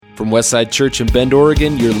From Westside Church in Bend,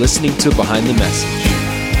 Oregon, you're listening to Behind the Message.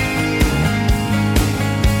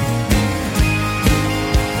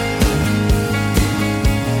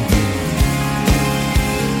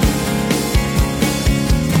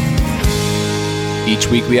 Each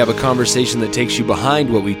week we have a conversation that takes you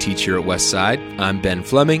behind what we teach here at Westside. I'm Ben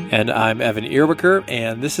Fleming. And I'm Evan Earwicker,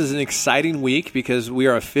 and this is an exciting week because we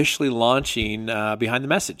are officially launching Behind the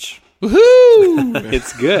Message. Woohoo!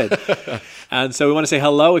 It's good. And so we want to say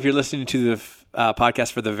hello if you're listening to the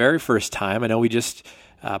podcast for the very first time. I know we just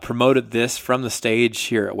promoted this from the stage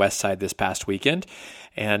here at Westside this past weekend.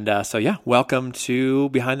 And welcome to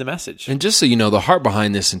Behind the Message. And just so you know, the heart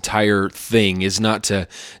behind this entire thing is not to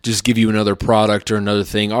just give you another product or another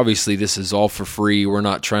thing. Obviously, this is all for free. We're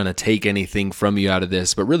not trying to take anything from you out of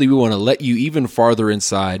this, but really we want to let you even farther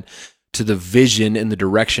inside to the vision and the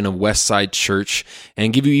direction of Westside Church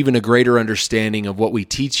and give you even a greater understanding of what we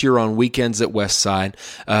teach here on weekends at Westside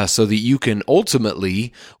so that you can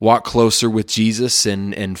ultimately walk closer with Jesus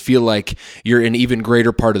and feel like you're an even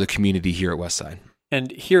greater part of the community here at Westside.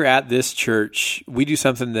 And here at this church, we do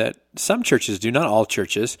something that some churches do, not all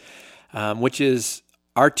churches, which is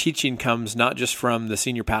our teaching comes not just from the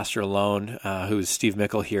senior pastor alone, who is Steve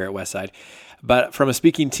Mickle here at Westside, but from a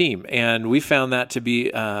speaking team. And we found that to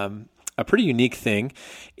be a pretty unique thing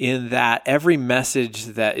in that every message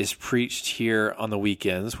that is preached here on the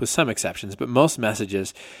weekends, with some exceptions, but most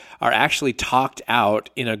messages are actually talked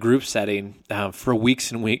out in a group setting for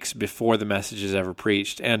weeks and weeks before the message is ever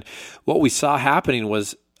preached. And what we saw happening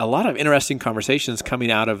was a lot of interesting conversations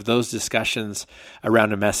coming out of those discussions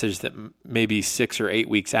around a message that maybe 6 or 8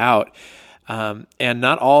 weeks out. And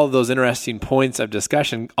not all of those interesting points of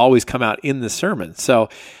discussion always come out in the sermon. So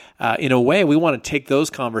in a way, we want to take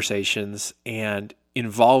those conversations and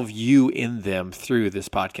involve you in them through this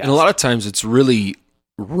podcast. And a lot of times it's really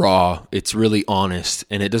raw, it's really honest,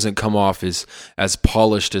 and it doesn't come off as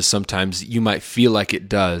polished as sometimes you might feel like it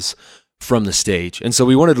does from the stage. And so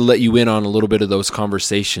we wanted to let you in on a little bit of those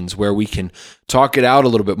conversations where we can talk it out a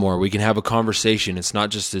little bit more. We can have a conversation. It's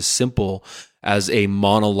not just as simple as a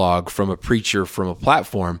monologue from a preacher from a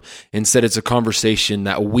platform. Instead, it's a conversation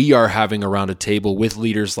that we are having around a table with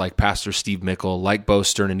leaders like Pastor Steve Mickle, like Bo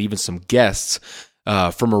Stern, and even some guests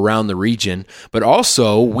from around the region. But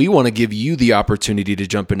also, we want to give you the opportunity to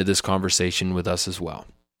jump into this conversation with us as well.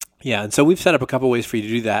 Yeah, and so we've set up a couple ways for you to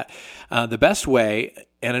do that. The best way,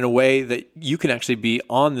 and in a way that you can actually be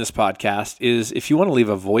on this podcast, is if you want to leave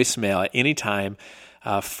a voicemail at any time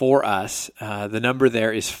for us. The number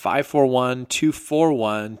there is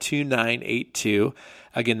 541-241-2982.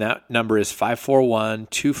 Again, that number is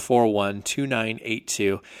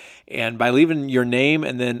 541-241-2982. And by leaving your name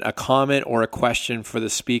and then a comment or a question for the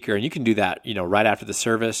speaker, and you can do that, right after the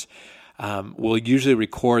service. We'll usually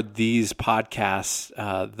record these podcasts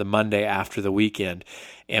the Monday after the weekend.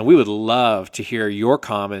 And we would love to hear your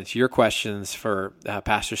comments, your questions for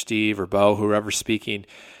Pastor Steve or Bo, whoever's speaking,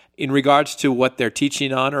 in regards to what they're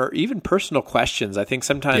teaching on, or even personal questions. I think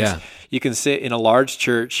sometimes you can sit in a large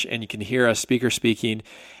church and you can hear a speaker speaking,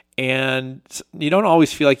 and you don't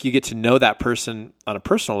always feel like you get to know that person on a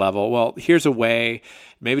personal level. Well, here's a way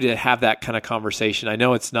maybe to have that kind of conversation. I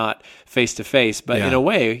know it's not face-to-face, but in a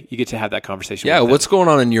way, you get to have that conversation with them. What's going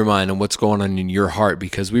on in your mind and what's going on in your heart?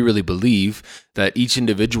 Because we really believe that each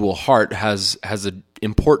individual heart has an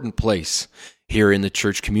important place here in the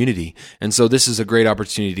church community. And so this is a great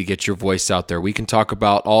opportunity to get your voice out there. We can talk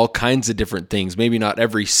about all kinds of different things. Maybe not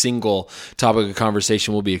every single topic of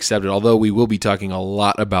conversation will be accepted, although we will be talking a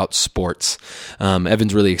lot about sports.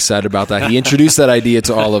 Evan's really excited about that. He introduced that idea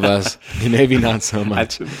to all of us. Maybe not so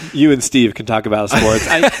much. You and Steve can talk about sports.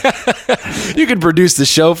 You can produce the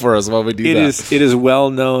show for us while we do that. It is well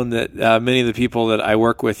known that many of the people that I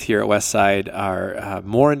work with here at Westside are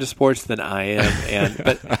more into sports than I am,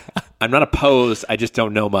 but I'm not opposed. I just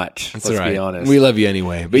don't know much. Let's be honest. We love you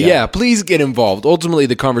anyway. But please get involved. Ultimately,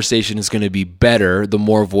 the conversation is going to be better the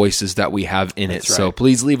more voices that we have in it. So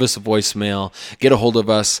please leave us a voicemail, get a hold of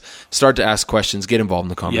us, start to ask questions, get involved in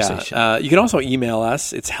the conversation. You can also email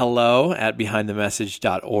us. It's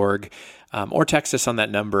hello@behindthemessage.org. Or text us on that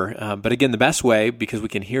number. But again, the best way, because we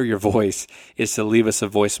can hear your voice, is to leave us a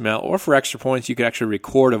voicemail. Or for extra points, you could actually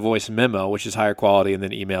record a voice memo, which is higher quality, and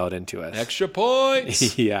then email it into us. Extra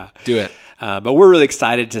points! Yeah. Do it. But we're really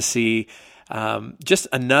excited to see just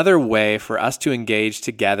another way for us to engage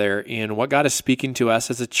together in what God is speaking to us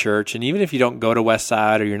as a church. And even if you don't go to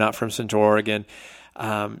Westside or you're not from Central Oregon,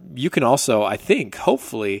 you can also, I think,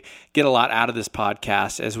 hopefully get a lot out of this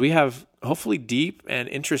podcast, as we have hopefully deep and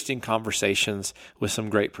interesting conversations with some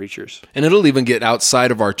great preachers. And it'll even get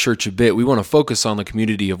outside of our church a bit. We want to focus on the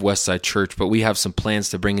community of Westside Church, but we have some plans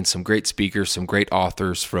to bring in some great speakers, some great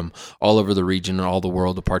authors from all over the region and all the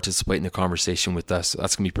world to participate in the conversation with us. So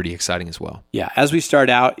that's going to be pretty exciting as well. Yeah, as we start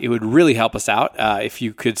out, it would really help us out if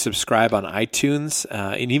you could subscribe on iTunes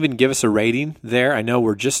and even give us a rating there. I know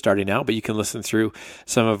we're just starting out, but you can listen through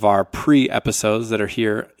some of our pre-episodes that are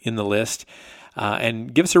here in the list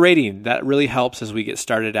and give us a rating. That really helps as we get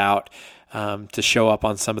started out to show up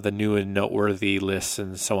on some of the new and noteworthy lists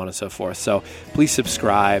and so on and so forth. So please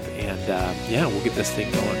subscribe, and we'll get this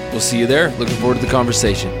thing going. We'll see you there. Looking forward to the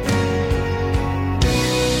conversation.